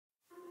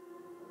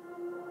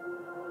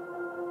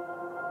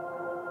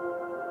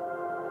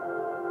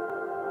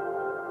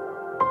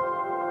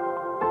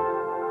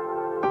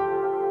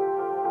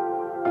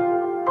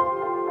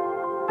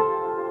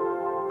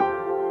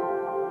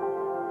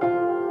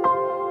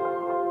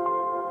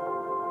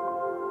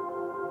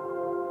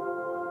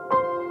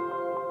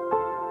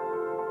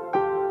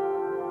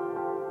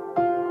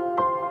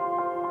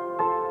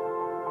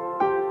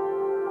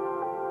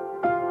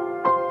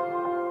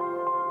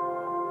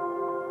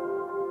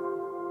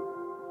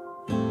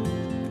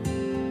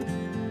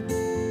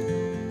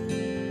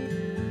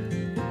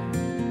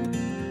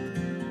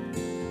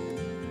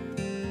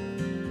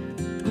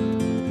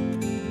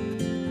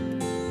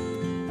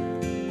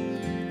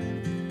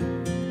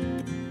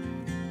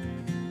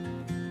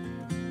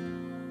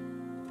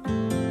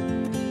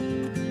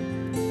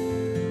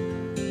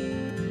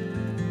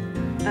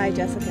I,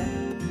 Jessica,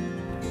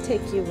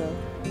 take you, Will.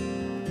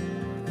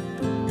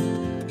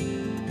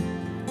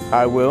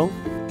 I will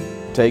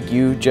take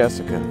you,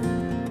 Jessica,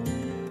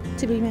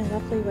 To be my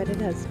lovely wedded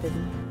husband.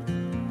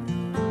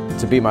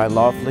 to be my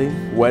lawfully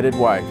wedded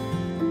wife,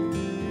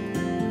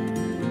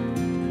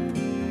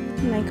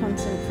 My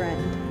constant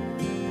friend.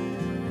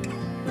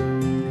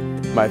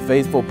 my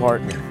faithful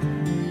partner,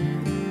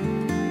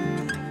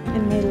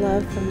 And my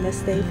love from this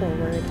day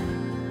forward.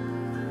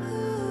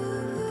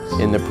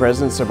 in the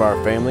presence of our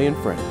family and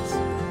friends.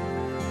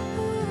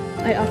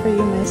 I offer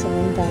you my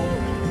solemn vow.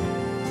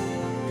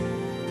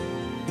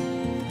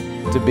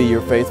 To be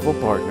your faithful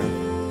partner,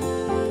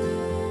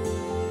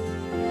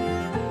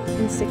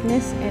 In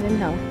sickness and in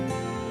health.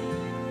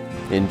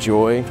 in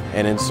joy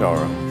and in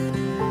sorrow,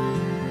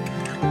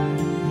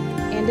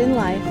 And in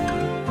life.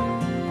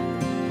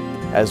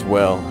 as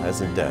well as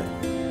in death.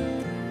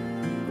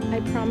 I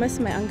promise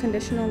my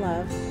unconditional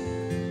love.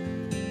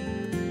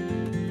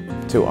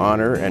 To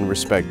honor and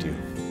respect you,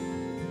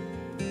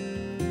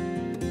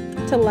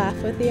 To laugh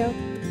with you.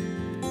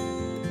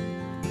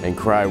 and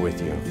cry with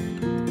you,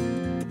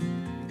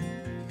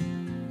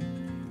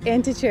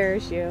 And to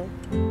cherish you.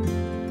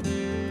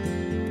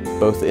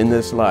 both in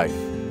this life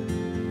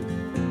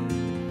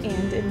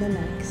And in the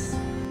next.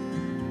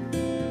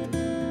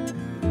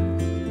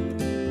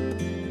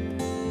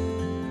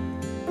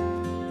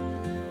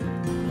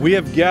 We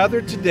have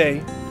gathered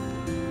today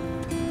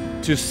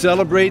to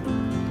celebrate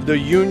the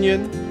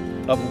union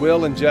of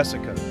Will and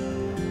Jessica.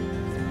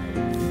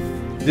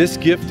 This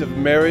gift of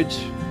marriage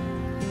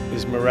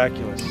is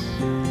miraculous.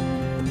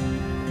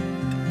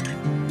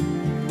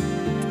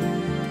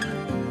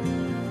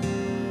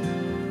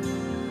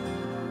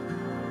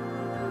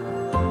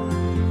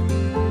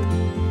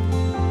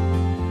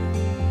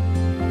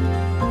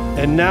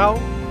 And now,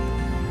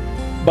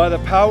 by the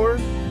power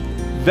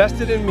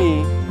vested in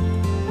me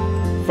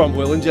from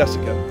Will and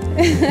Jessica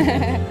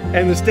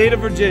and the state of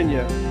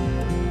Virginia,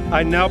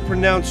 I now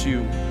pronounce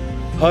you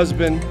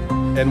husband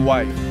and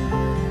wife.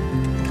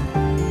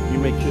 You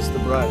may kiss the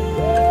bride.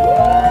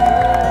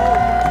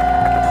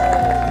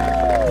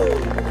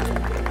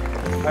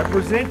 I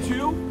present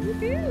you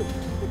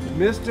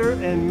Mr.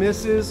 and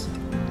Mrs.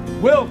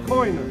 Will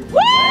Coiner.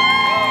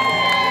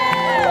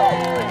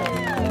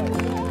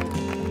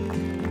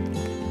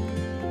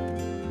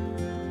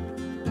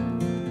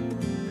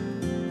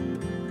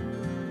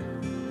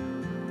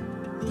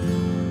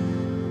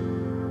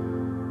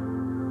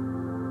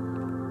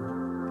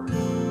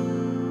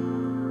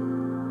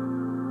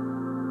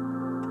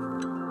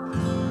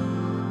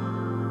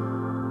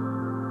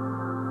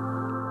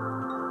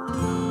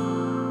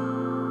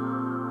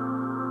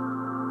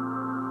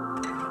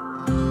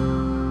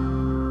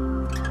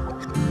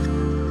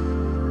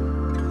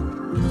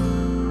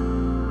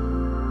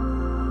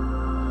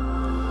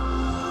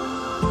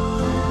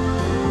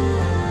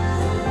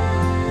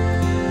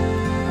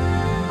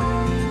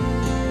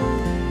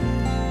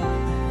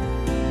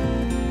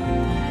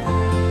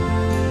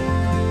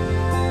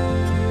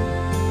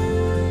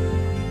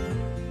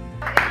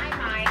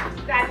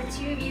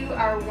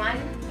 Are one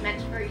meant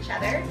for each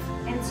other,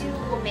 and two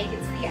will make it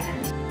to the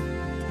end.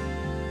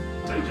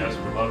 Say, Jess,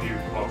 we love you.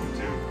 Welcome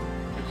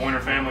to the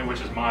Coiner family,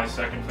 which is my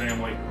second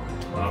family.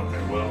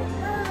 And Will,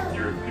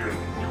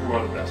 you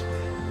are the best.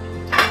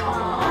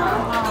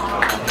 Aww.